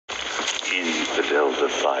infidel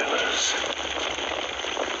defilers.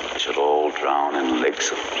 They shall all drown in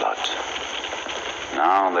lakes of blood.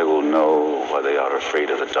 Now they will know why they are afraid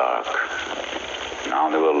of the dark. Now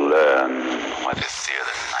they will learn why they fear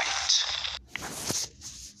the night.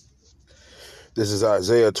 This is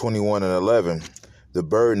Isaiah 21:11. The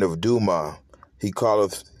burden of Duma, he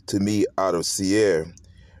calleth to me out of Seir.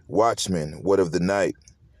 Watchmen, what of the night?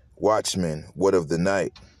 Watchmen, what of the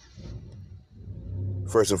night?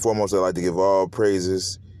 First and foremost, I'd like to give all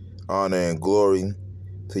praises, honor, and glory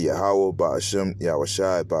to Yahweh, Ba'ashem,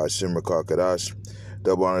 Yahushai, Ba'ashem, Rakakadash.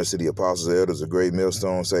 Double honor to the apostles and elders of Great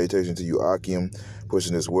Millstone. Salutation to you, Akim,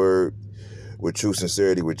 pushing this word with true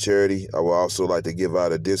sincerity, with charity. I would also like to give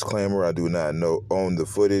out a disclaimer. I do not own the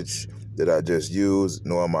footage that I just used,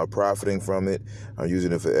 nor am I profiting from it. I'm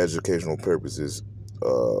using it for educational purposes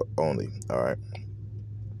only. All right.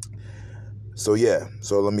 So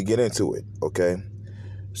let me get into it. Okay.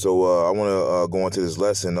 So I want to go into this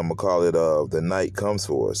lesson. I'm gonna call it "The Night Comes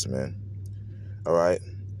for Us," man. All right.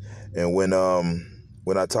 And when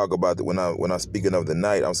I talk about when I'm speaking of the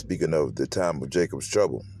night, I'm speaking of the time of Jacob's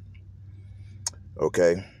trouble.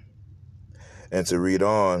 Okay. And to read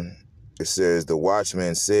on, it says, "The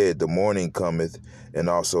watchman said, the morning cometh, and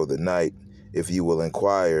also the night. If you will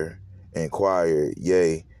inquire,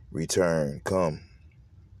 yea, return, come."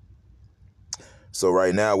 So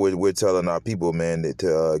right now we're telling our people, man, that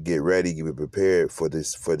to get ready, get prepared for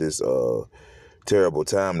this terrible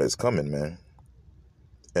time that's coming, man.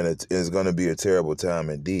 And it's going to be a terrible time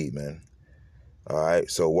indeed, man. All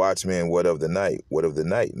right. So watchmen, what of the night? What of the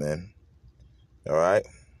night, man? All right.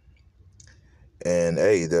 And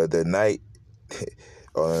hey, the night.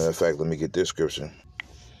 In fact, let me get this scripture.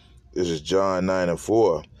 This is John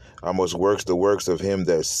 9:4. I must work the works of him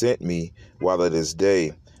that sent me while it is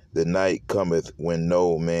day. The night cometh when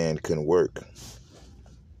no man can work.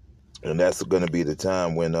 And that's going to be the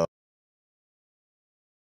time when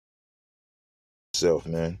self,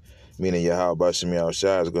 man, meaning Yahweh Bashim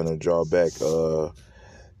Yahushai is going to draw back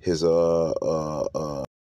his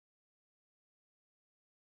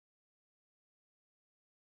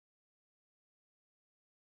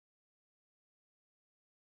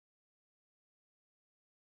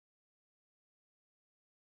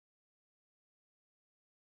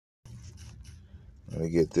let me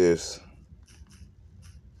get this.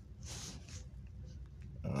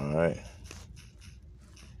 All right.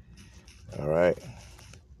 All right.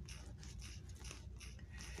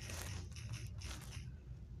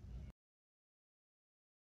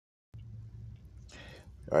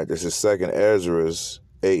 All right, this is 2nd Ezra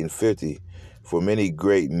 8:50. For many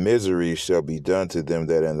great miseries shall be done to them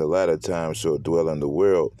that in the latter time shall dwell in the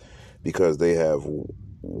world, because they have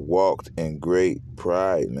walked in great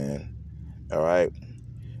pride, man. All right.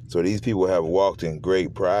 So these people have walked in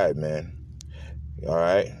great pride, man. All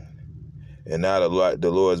right. And now the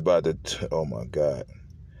Lord's about to, oh my God.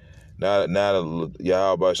 Now the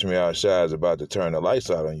Yahweh Bashim Yahushai is about to turn the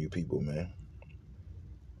lights out on you people, man.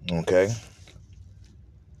 Okay.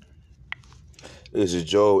 This is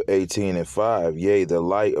Job 18:5. Yea, the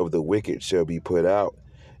light of the wicked shall be put out,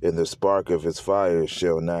 and the spark of his fire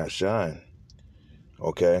shall not shine.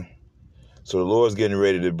 Okay. So the Lord's getting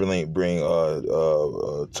ready to bring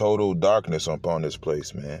total darkness upon this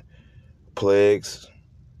place, man. Plagues,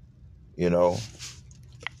 all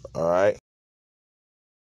right.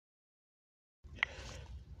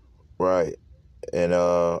 Right. And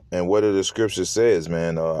what the scripture says,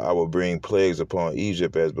 man, I will bring plagues upon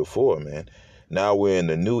Egypt as before, man. Now we're in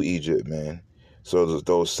the new Egypt, man. So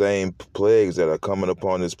those same plagues that are coming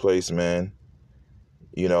upon this place, man,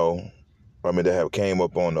 that have came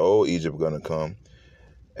up on the old Egypt going to come.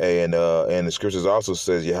 And the scriptures also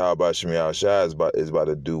says Yahweh Bashim Yahushai is about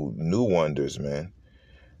to do new wonders, man.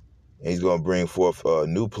 And he's going to bring forth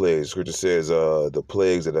new plagues. Scripture says the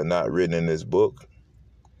plagues that are not written in this book,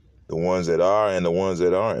 the ones that are and the ones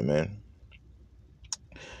that aren't, man.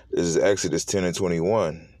 This is Exodus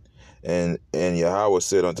 10:21. And Yahweh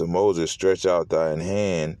said unto Moses, stretch out thine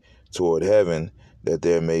hand toward heaven, that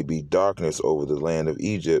there may be darkness over the land of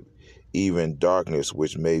Egypt, even darkness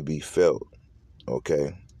which may be felt.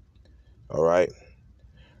 Okay. All right.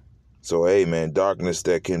 So, hey, man, darkness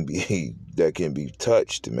that can be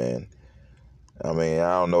touched, man. I mean,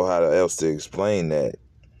 I don't know how else to explain that,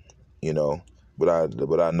 but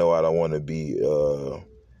I know I don't want to be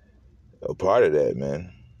a part of that,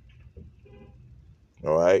 man.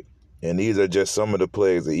 All right. And these are just some of the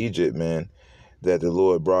plagues of Egypt, man, that the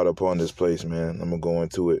Lord brought upon this place, man. I'm going to go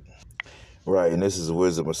into it. Right. And this is the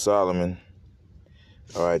Wisdom of Solomon.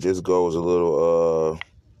 All right. This goes a little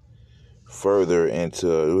further into,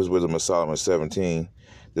 it was Wisdom of Solomon 17.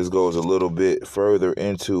 This goes a little bit further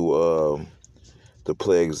into the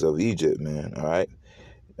plagues of Egypt, man. All right.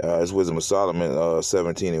 It's Wisdom of Solomon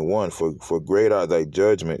 17:1. For great are thy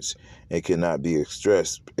judgments and cannot be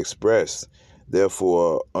expressed.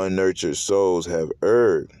 Therefore unnurtured souls have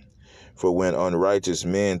erred. For when unrighteous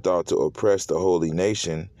men thought to oppress the holy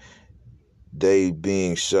nation, they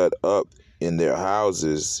being shut up in their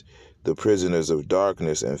houses, the prisoners of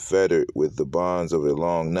darkness and fettered with the bonds of a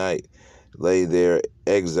long night, lay there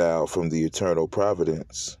exiled from the eternal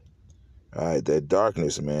providence. All right, that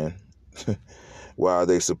darkness, man. While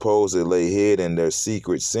they suppose they lay hid in their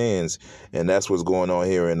secret sins, and that's what's going on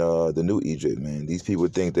here in the New Egypt, man. These people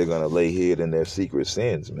think they're going to lay hid in their secret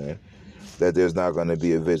sins, man. That there's not going to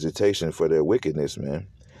be a visitation for their wickedness, man.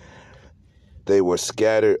 They were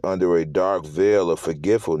scattered under a dark veil of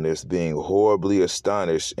forgetfulness, being horribly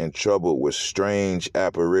astonished and troubled with strange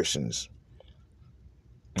apparitions.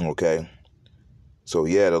 Okay. So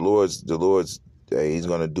yeah, the Lord's hey, he's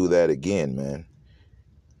gonna do that again, man.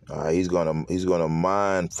 He's gonna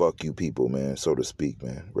mind fuck you people, man, so to speak,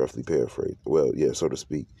 man. Roughly paraphrase. Well, yeah, so to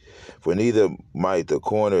speak. For neither might the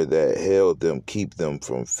corner that held them keep them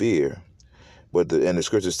from fear, but the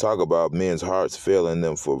scriptures talk about men's hearts failing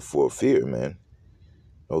them for fear, man.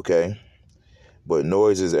 Okay. But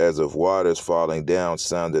noises as of waters falling down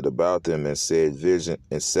sounded about them, and sad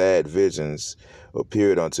visions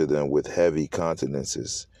appeared unto them with heavy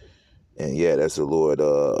countenances. And yeah, that's the Lord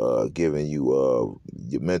giving you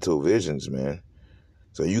your mental visions, man.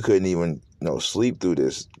 So you couldn't even sleep through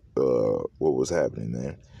this, what was happening,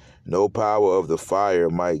 man. No power of the fire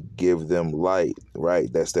might give them light,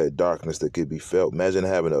 right? That's that darkness that could be felt. Imagine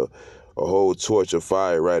having a whole torch of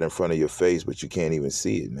fire right in front of your face, but you can't even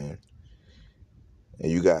see it, man.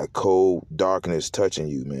 And you got cold darkness touching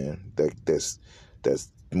you, man. That's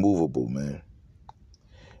movable, man.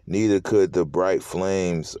 Neither could the bright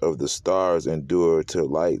flames of the stars endure to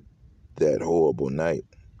light that horrible night.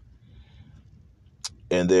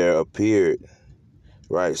 And there appeared,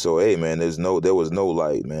 right? So, hey, man, there was no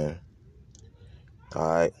light, man. All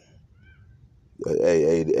right.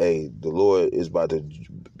 Hey, the Lord is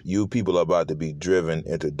you people are about to be driven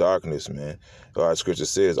into darkness, man. Our scripture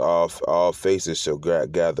says all faces shall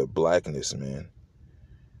gather blackness, man.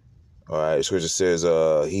 All right. Scripture says,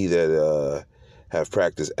 he that have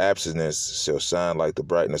practiced abstinence shall shine like the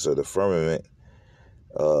brightness of the firmament,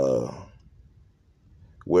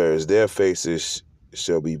 whereas their faces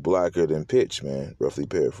shall be blacker than pitch, man. Roughly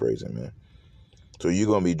paraphrasing, man. So you're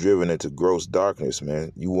gonna be driven into gross darkness,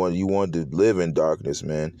 man. You want to live in darkness,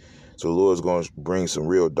 man. So the Lord's gonna bring some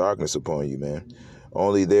real darkness upon you, man.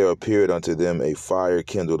 Only there appeared unto them a fire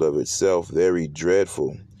kindled of itself, very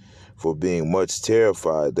dreadful. For being much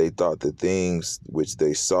terrified, they thought the things which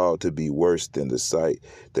they saw to be worse than the sight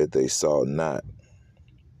that they saw not.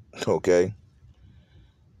 Okay?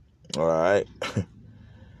 All right?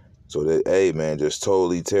 So that, hey, man, just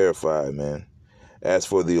totally terrified, man. As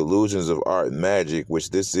for the illusions of art magic, which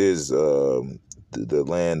this is the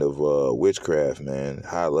land of witchcraft, man,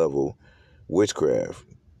 high-level witchcraft,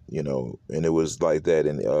 and it was like that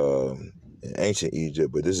in ancient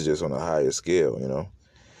Egypt, but this is just on a higher scale,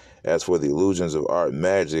 As for the illusions of art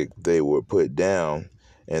magic, they were put down,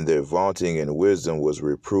 and their vaunting and wisdom was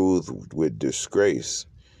reproved with disgrace.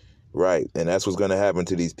 Right, and that's what's going to happen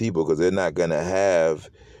to these people, because they're not going to have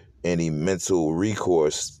any mental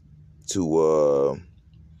recourse to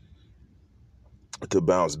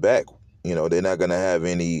bounce back. They're not going to have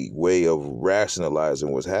any way of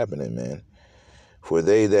rationalizing what's happening, man. For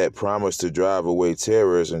they that promise to drive away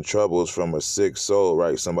terrors and troubles from a sick soul,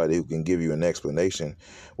 right, somebody who can give you an explanation,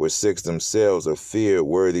 were sick themselves of fear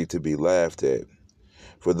worthy to be laughed at.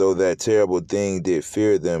 For though that terrible thing did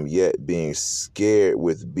fear them, yet being scared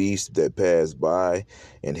with beasts that pass by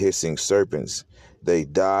and hissing serpents, they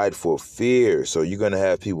died for fear. So you're going to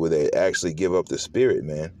have people that actually give up the spirit,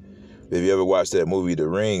 man. If you ever watched that movie, The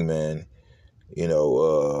Ring, man,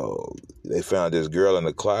 they found this girl in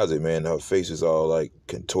the closet, man. Her face is all like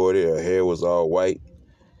contorted. Her hair was all white.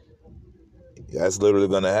 That's literally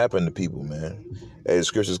going to happen to people, man. Hey, the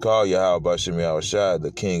scriptures call Yahweh Shem Yahushua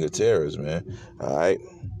the king of terrors, man. All right.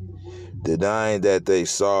 Denying that they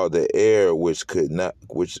saw the air which could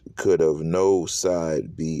of no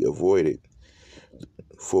side be avoided.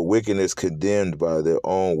 For wickedness condemned by their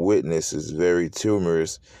own witness is very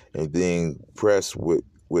tumorous, and being pressed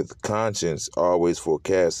with conscience always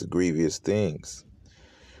forecasts grievous things.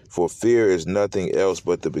 For fear is nothing else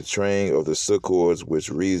but the betraying of the succors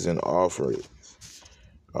which reason offereth.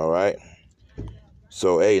 All right.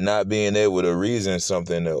 So, hey, not being able to reason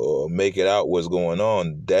something or make it out what's going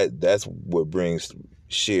on, that's what brings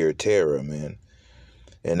sheer terror, man.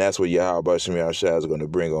 And that's what Yahweh Shem Yahushua is going to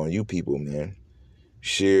bring on you people, man.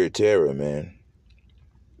 Sheer terror, man.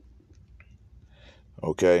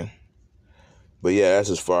 Okay? But yeah, that's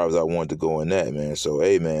as far as I want to go in that, man. So,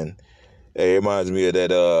 hey, man. Hey, it reminds me of that,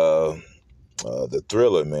 the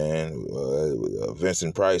Thriller, man.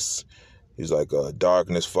 Vincent Price. He's like,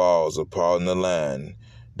 darkness falls upon the land.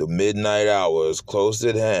 The midnight hour is close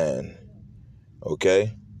at hand.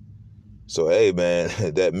 Okay? So, hey,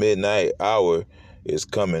 man, that midnight hour is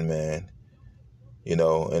coming, man. You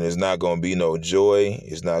know, and it's not going to be no joy.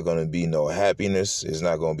 It's not going to be no happiness. It's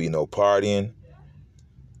not going to be no partying.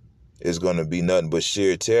 It's going to be nothing but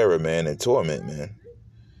sheer terror, man, and torment, man.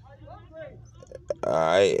 All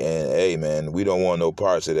right? And, hey, man, we don't want no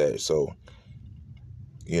parts of that. So,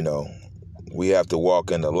 you know, we have to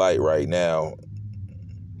walk in the light right now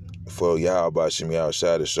for Yahweh Shem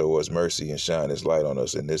Yahushua to show us mercy and shine his light on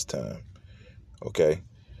us in this time. Okay?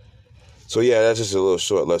 So, yeah, that's just a little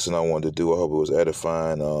short lesson I wanted to do. I hope it was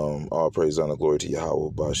edifying. All praise, honor, glory to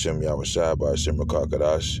Yahweh, Ba'ashem Yahushua, Ba'ashem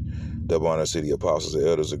Rakakadash, double honor to the apostles and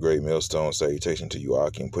elders, a great millstone. Salutation to you,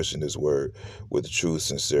 Akim, pushing this word with truth,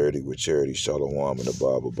 sincerity, with charity, shalom, and the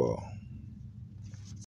Bible ball.